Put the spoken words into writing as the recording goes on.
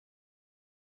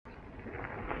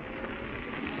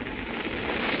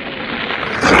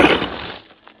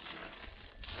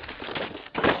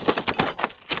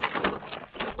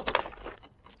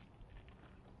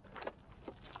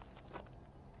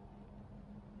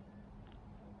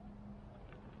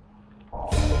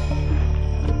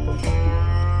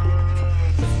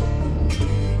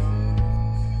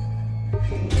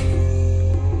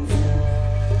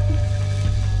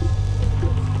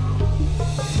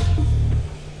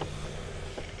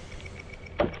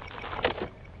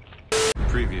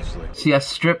seriously. See, I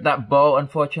stripped that bolt,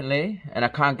 unfortunately, and I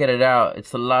can't get it out.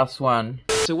 It's the last one.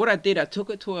 So what I did, I took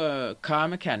it to a car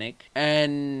mechanic,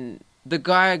 and the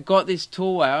guy got this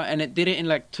tool out, and it did it in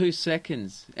like 2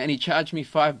 seconds, and he charged me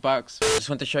 $5. Just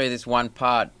want to show you this one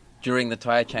part during the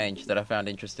tire change that I found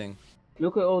interesting.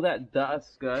 Look at all that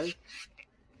dust, guys.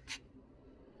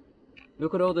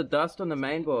 Look at all the dust on the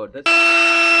mainboard.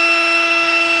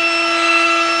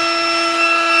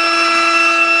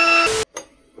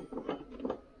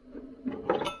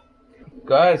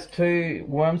 Guys, 2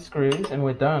 worm screws and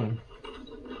we're done.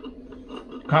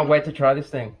 Can't wait to try this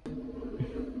thing.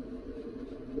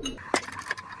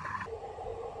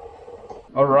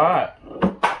 Alright,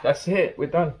 that's it, we're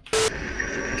done.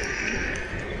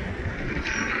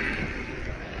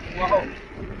 Whoa.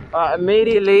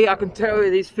 Immediately, I can tell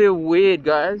you these feel weird,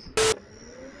 guys.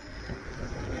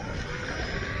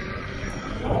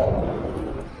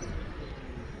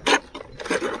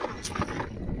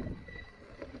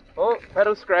 Oh,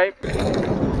 pedal scrape.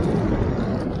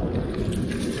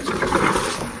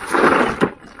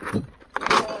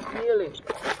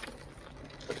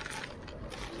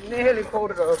 Nearly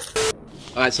pulled it off.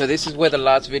 Alright, so this is where the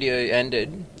last video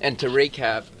ended. And to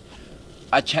recap,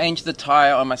 I changed the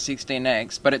tire on my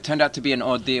 16X, but it turned out to be an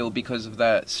ordeal because of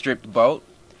the stripped bolt.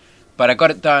 But I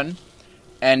got it done,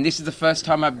 and this is the first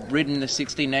time I've ridden the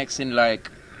 16X in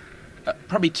like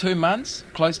probably 2 months,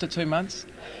 close to 2 months.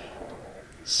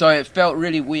 So it felt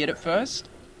really weird at first.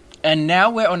 And now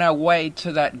we're on our way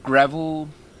to that gravel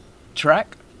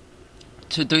track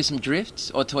to do some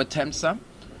drifts or to attempt some.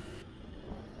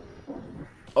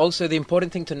 Also, the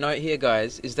important thing to note here,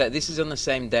 guys, is that this is on the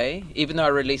same day. Even though I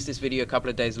released this video a couple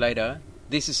of days later,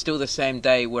 this is still the same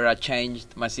day where I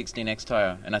changed my 16X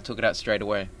tire and I took it out straight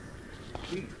away.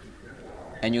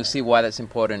 And you'll see why that's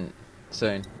important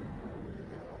soon.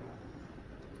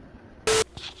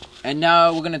 And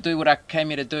now we're going to do what I came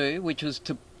here to do, which was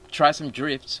to try some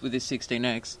drifts with this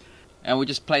 16X. And we'll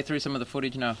just play through some of the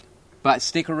footage now. But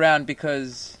stick around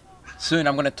because soon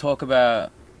I'm going to talk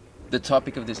about the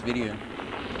topic of this video.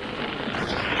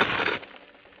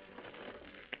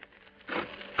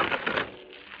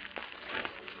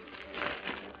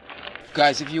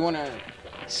 Guys, if you want to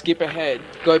skip ahead,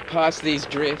 go past these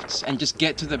drifts and just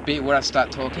get to the bit where I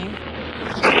start talking.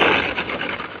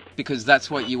 Because that's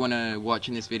what you want to watch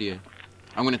in this video.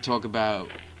 I'm going to talk about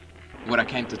what I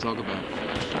came to talk about.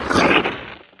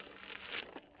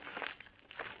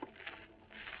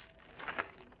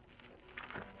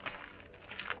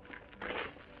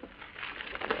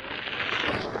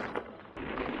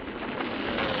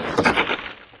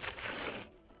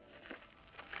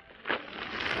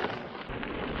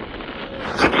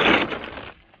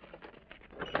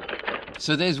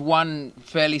 So there's one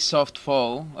fairly soft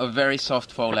fall, a very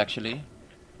soft fall actually.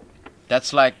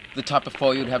 That's like the type of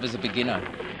fall you'd have as a beginner.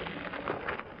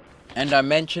 And I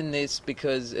mention this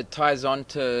because it ties on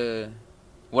to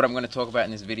what I'm going to talk about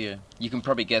in this video. You can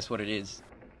probably guess what it is.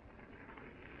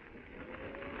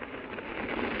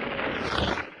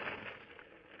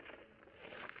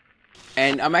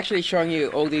 And I'm actually showing you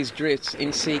all these drifts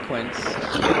in sequence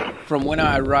from when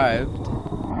I arrived.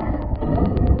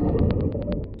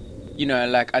 You know,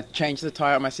 like I changed the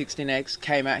tire on my 16X,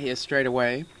 came out here straight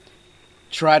away,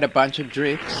 tried a bunch of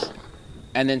drifts,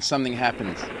 and then something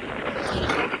happens.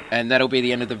 And that'll be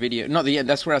the end of the video. Not the end,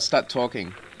 that's where I start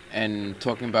talking, and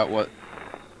talking about what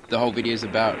the whole video is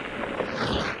about.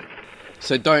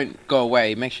 So don't go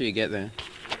away, make sure you get there.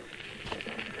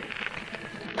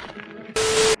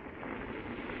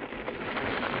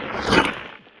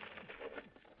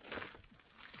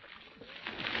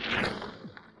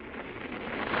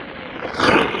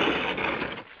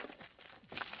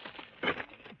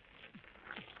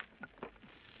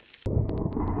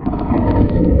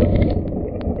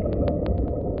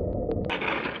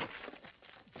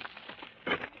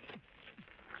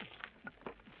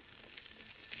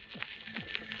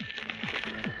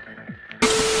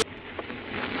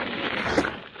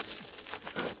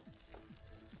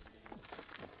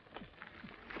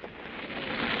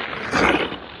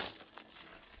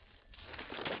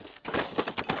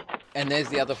 And there's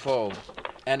the other fall.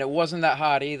 And it wasn't that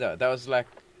hard either. That was like,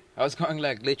 I was going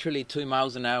like literally 2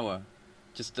 miles an hour.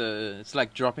 Just, it's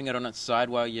like dropping it on its side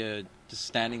while you're just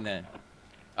standing there.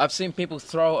 I've seen people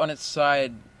throw it on its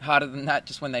side harder than that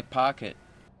just when they park it.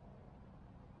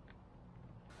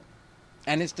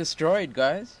 And it's destroyed,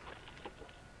 guys.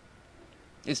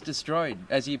 It's destroyed,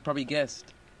 as you probably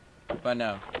guessed by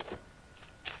now.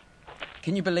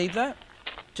 Can you believe that?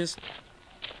 Just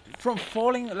from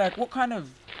falling, like what kind of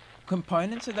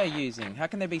components are they using? How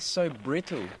can they be so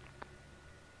brittle?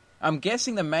 I'm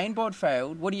guessing the mainboard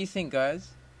failed. What do you think, guys?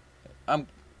 I'm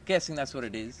guessing that's what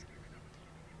it is.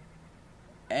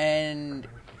 And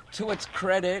to its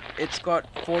credit, it's got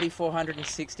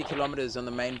 4,460 kilometers on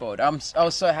the mainboard. I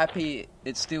was so happy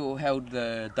it still held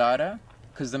the data,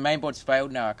 because the mainboard's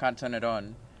failed now. I can't turn it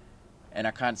on, and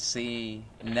I can't see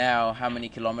now how many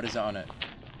kilometers are on it.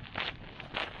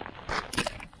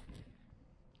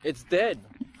 It's dead.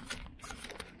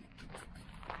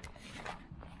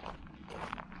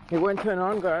 It won't turn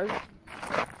on, guys.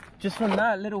 Just from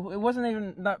that little, it wasn't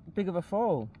even that big of a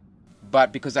fall.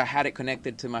 But because I had it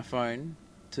connected to my phone,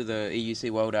 to the EUC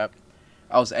World app,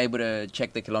 I was able to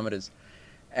check the kilometers.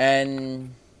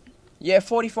 And yeah,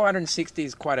 4,460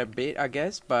 is quite a bit, I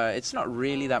guess, but it's not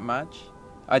really that much.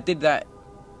 I did that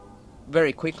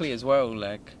very quickly as well.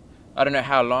 Like, I don't know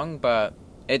how long, but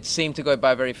it seemed to go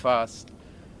by very fast.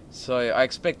 So I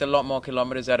expect a lot more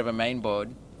kilometers out of a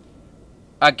mainboard.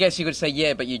 I guess you could say,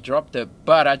 yeah, but you dropped it.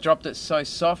 But I dropped it so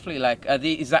softly. Like,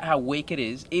 is that how weak it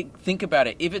is? Think about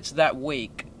it. If it's that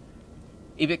weak,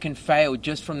 if it can fail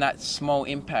just from that small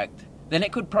impact, then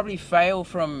it could probably fail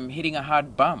from hitting a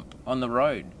hard bump on the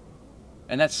road.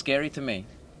 And that's scary to me.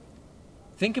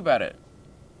 Think about it.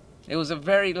 It was a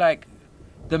very, like,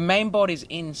 the mainboard is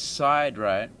inside,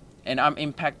 right? And I'm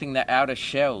impacting the outer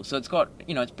shell. So it's got,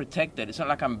 you know, it's protected. It's not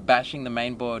like I'm bashing the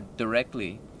mainboard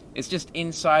directly. It's just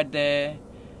inside there,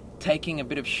 taking a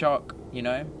bit of shock, you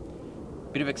know,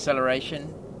 bit of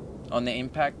acceleration on the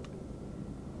impact.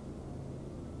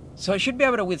 So it should be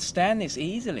able to withstand this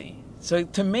easily. So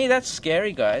to me, that's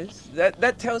scary, guys.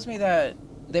 That tells me that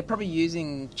they're probably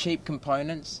using cheap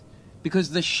components,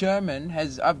 because the Sherman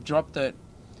I've dropped it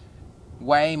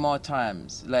way more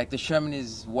times. Like, the Sherman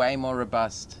is way more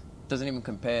robust. Doesn't even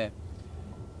compare.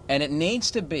 And it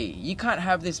needs to be. You can't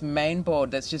have this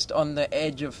mainboard that's just on the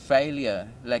edge of failure.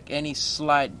 Like, any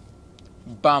slight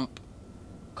bump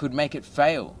could make it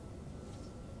fail.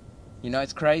 You know,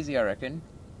 it's crazy, I reckon.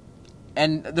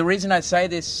 And the reason I say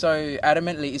this so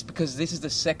adamantly is because this is the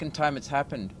second time it's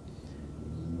happened.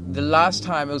 The last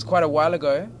time, it was quite a while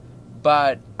ago,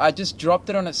 but I just dropped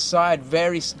it on its side,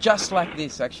 just like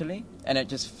this, actually, and it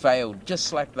just failed,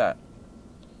 just like that.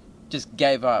 Just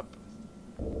gave up.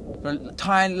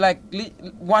 Tiny, like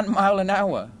 1 mile an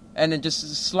hour, and then just a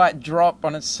slight drop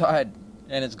on its side,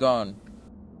 and it's gone.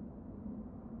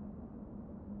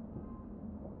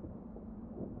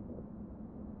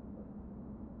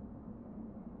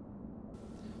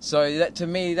 So that, to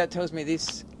me, that tells me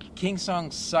this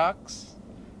Kingsong sucks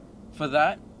for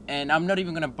that, and I'm not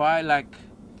even gonna buy, like,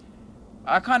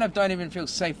 I kind of don't even feel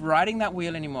safe riding that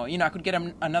wheel anymore. You know, I could get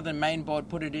another mainboard,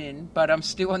 put it in, but I'm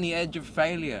still on the edge of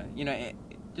failure. You know,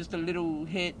 just a little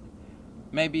hit,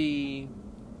 maybe,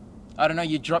 I don't know,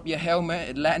 you drop your helmet,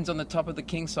 it lands on the top of the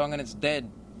Kingsong and it's dead.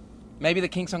 Maybe the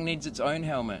Kingsong needs its own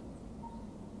helmet.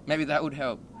 Maybe that would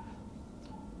help.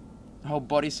 A whole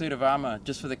bodysuit of armor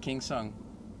just for the Kingsong.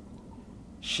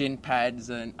 Shin pads,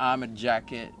 an armored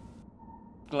jacket,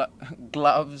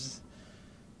 gloves.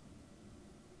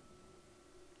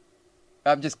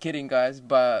 I'm just kidding, guys,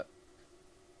 but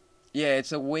yeah,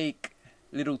 it's a weak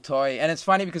little toy. And it's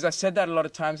funny because I said that a lot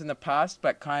of times in the past,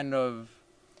 but kind of,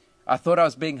 I thought I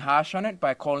was being harsh on it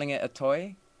by calling it a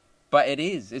toy, but it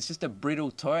is. It's just a brittle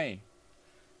toy.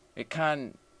 It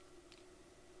can't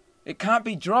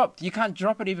be dropped. You can't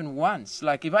drop it even once.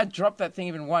 Like, if I dropped that thing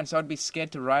even once, I would be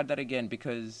scared to ride that again,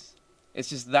 because it's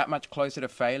just that much closer to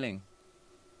failing.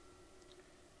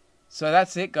 So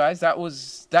that's it, guys.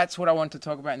 That's what I want to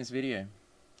talk about in this video.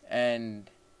 And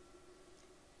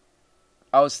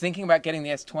I was thinking about getting the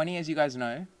S20, as you guys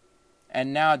know.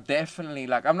 And now definitely,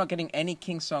 like, I'm not getting any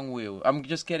Kingsong wheel. I'm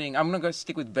going to go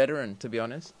stick with Veteran, to be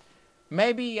honest.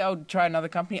 Maybe I'll try another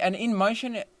company. And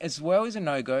InMotion as well is a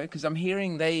no-go, because I'm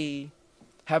hearing they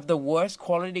have the worst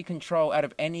quality control out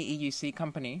of any EUC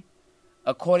company,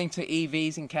 according to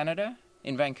EVs in Canada,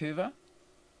 in Vancouver.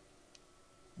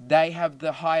 They have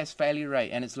the highest failure rate,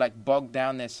 and it's like bogged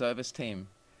down their service team.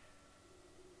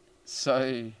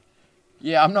 So,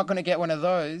 yeah, I'm not going to get one of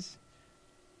those.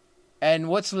 And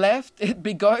what's left?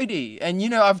 Bigodi. And, you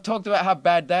know, I've talked about how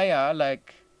bad they are,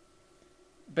 like,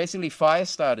 basically fire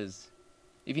starters.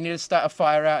 If you need to start a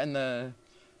fire out in the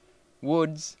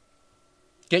woods,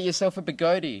 get yourself a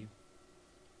Bigodi.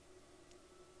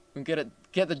 And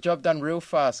get the job done real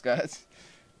fast, guys.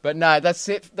 But no, that's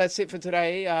it for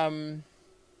today.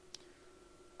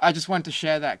 I just wanted to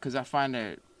share that because I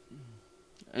find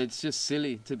it's just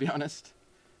silly, to be honest.